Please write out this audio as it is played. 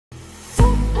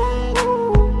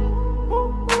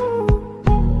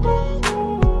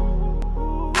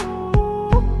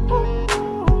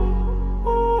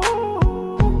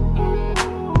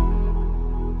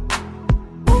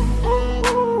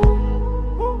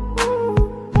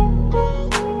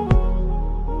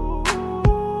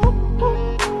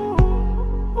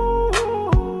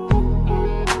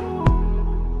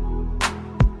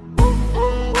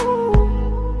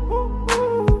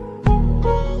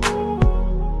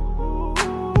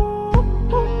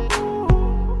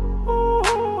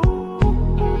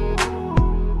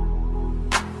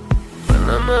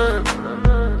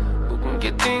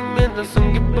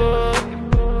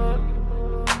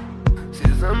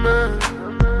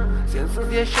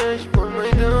yashash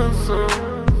bo'lmaydi so'ng.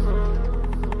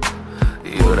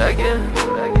 Yuragim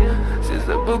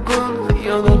sezdi bugun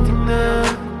xiyonatingni,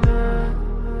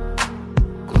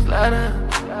 ko'zlari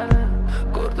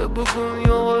ko'rdi bugun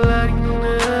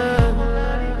yolg'onlaringni.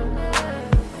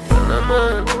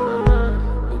 Bilaman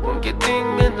bugun ketding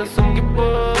mendan so'nggi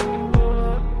bor.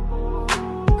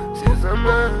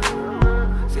 Sezaman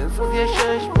sensiz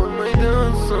yashash bo'lmaydi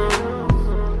so'ng.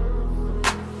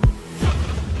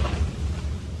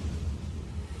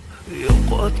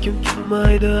 Yo'qotgim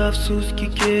kelmaydi afsuski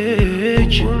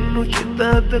kech, uni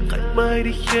ketadi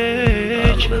qaytmaydi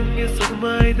hech. Menga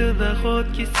sig'maydi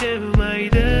nahotki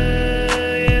sevmaydi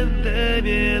endi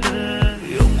meni.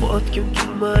 Yo'qotgim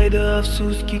kelmaydi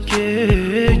afsuski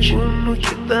kech, uni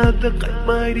ketadi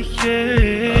qaytmaydi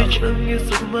hech. Menga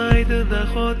sig'maydi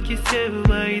nahotki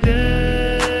sevmaydi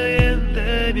endi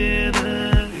meni.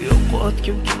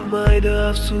 Yo'qotgim kelmaydi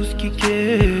afsuski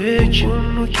kech,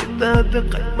 uni ketadi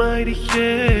qaytmaydi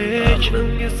hech.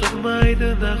 Menga sig'maydi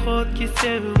nahotki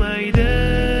sevmaydi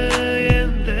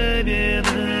endi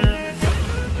meni.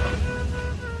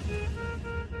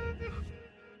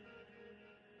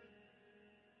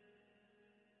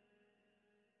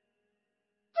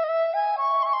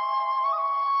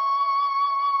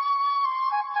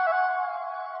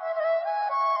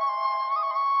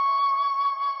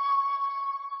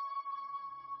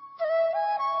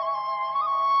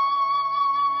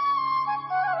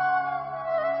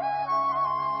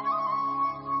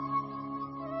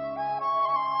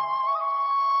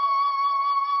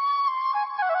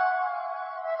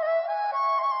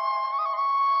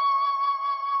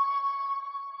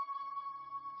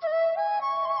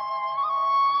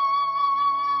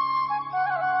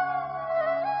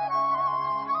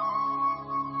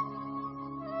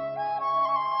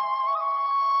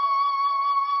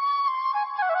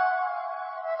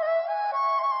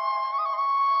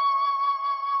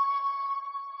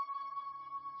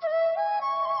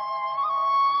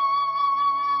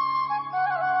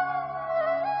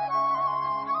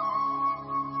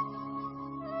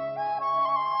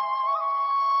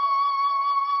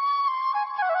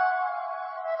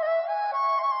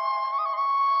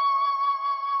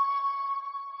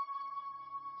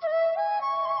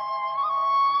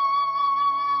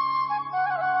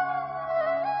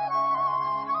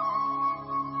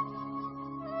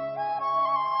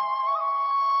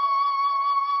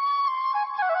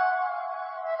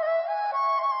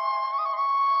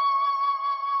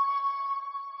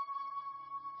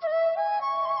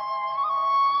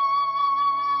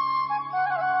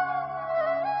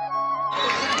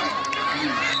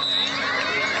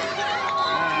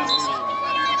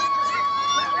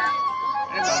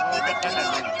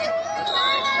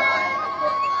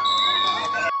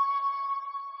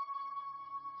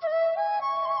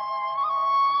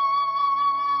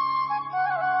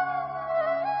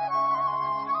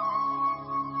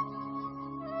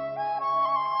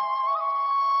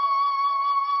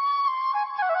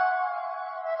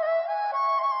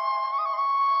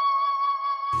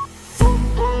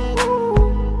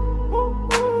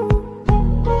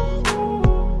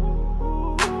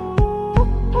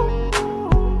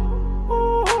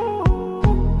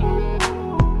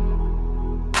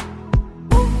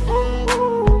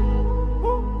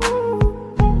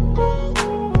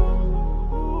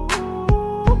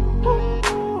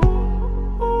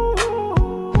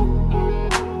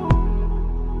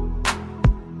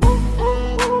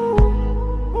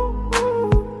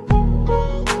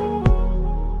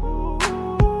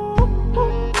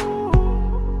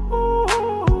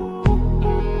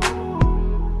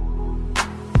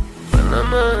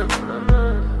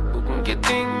 Bugun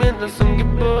ketding mendan so'nggi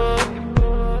bor.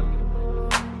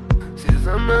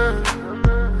 Sezaman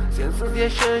sensiz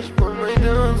yashash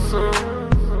bo'lmaydi so'ng.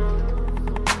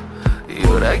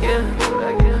 Yuragim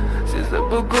sezdi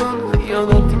bugun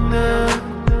xiyonatingni,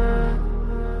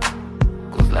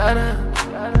 ko'zlari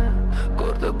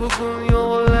ko'rdi bugun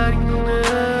yolg'onlaringni.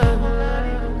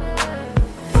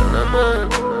 Bilaman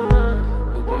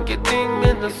bugun ketding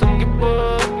mendan so'nggi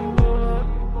bor.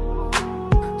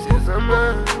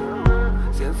 Sezaman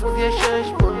sensiz yashash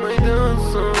bo'lmaydi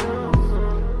so'ng.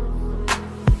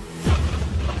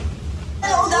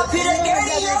 Yo'qotgim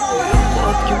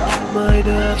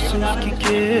kelmaydi afsuski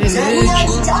kech,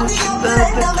 uni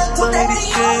ketadi qaytmaydi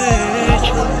hech.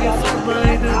 Menga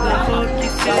sig'maydi nahotki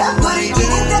sevmaydi.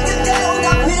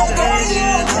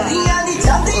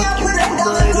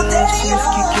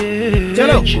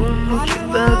 Jalaun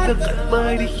ketadi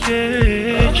qaytmaydi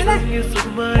hech. Menga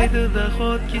sig'maydi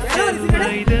nahotki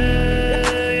sevmaydi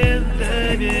endi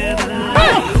meni.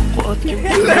 foto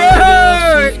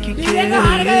que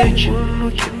quente. No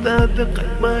que nada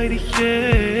calmar e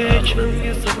quente. Não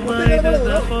ia samar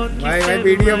da foto que भाई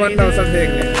वीडियो बन रहा हूँ, सब देख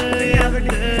ले।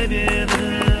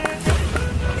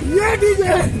 ये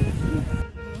डीजे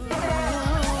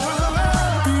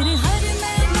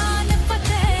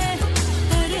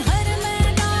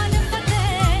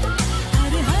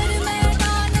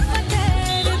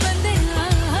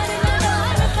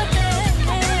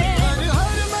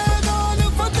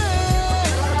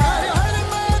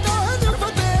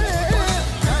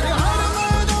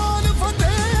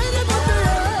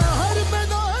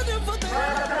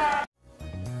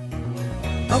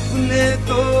अपने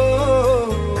तो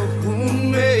खून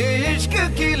में इश्क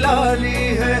की लाली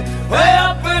है, वह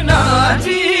अपना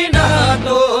जीना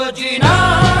तो जीना।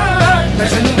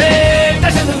 टशन में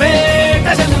टशन में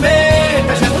टशन में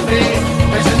टशन में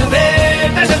टशन में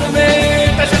टशन में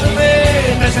टशन में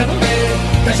टशन में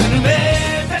टशन में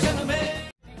टशन में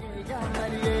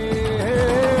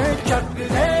चक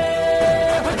दे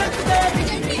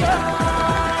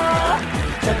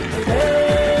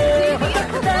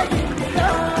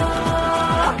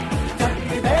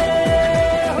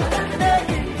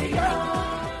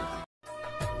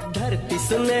धरती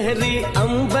सुनहरी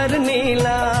अंबर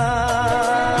नीला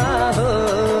हो,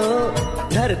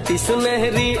 धरती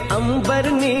सुनहरी अंबर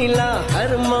नीला,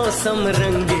 हर मौसम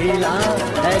रंगीला।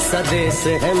 ऐसा देश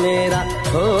है मेरा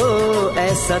हो,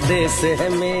 ऐसा देश है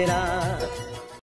मेरा।